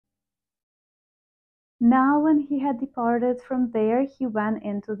Now when he had departed from there, he went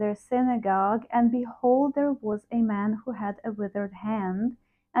into their synagogue, and behold, there was a man who had a withered hand.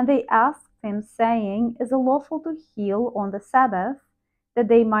 And they asked him, saying, Is it lawful to heal on the Sabbath? That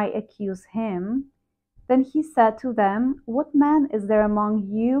they might accuse him. Then he said to them, What man is there among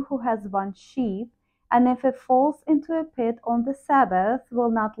you who has one sheep, and if it falls into a pit on the Sabbath, will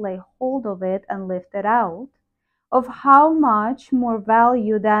not lay hold of it and lift it out? Of how much more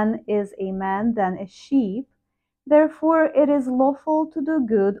value then is a man than a sheep? Therefore it is lawful to do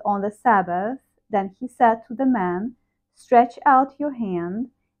good on the Sabbath. Then he said to the man, Stretch out your hand.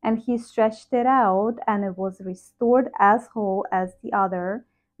 And he stretched it out, and it was restored as whole as the other.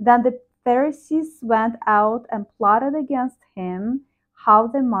 Then the Pharisees went out and plotted against him how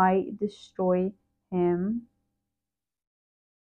they might destroy him.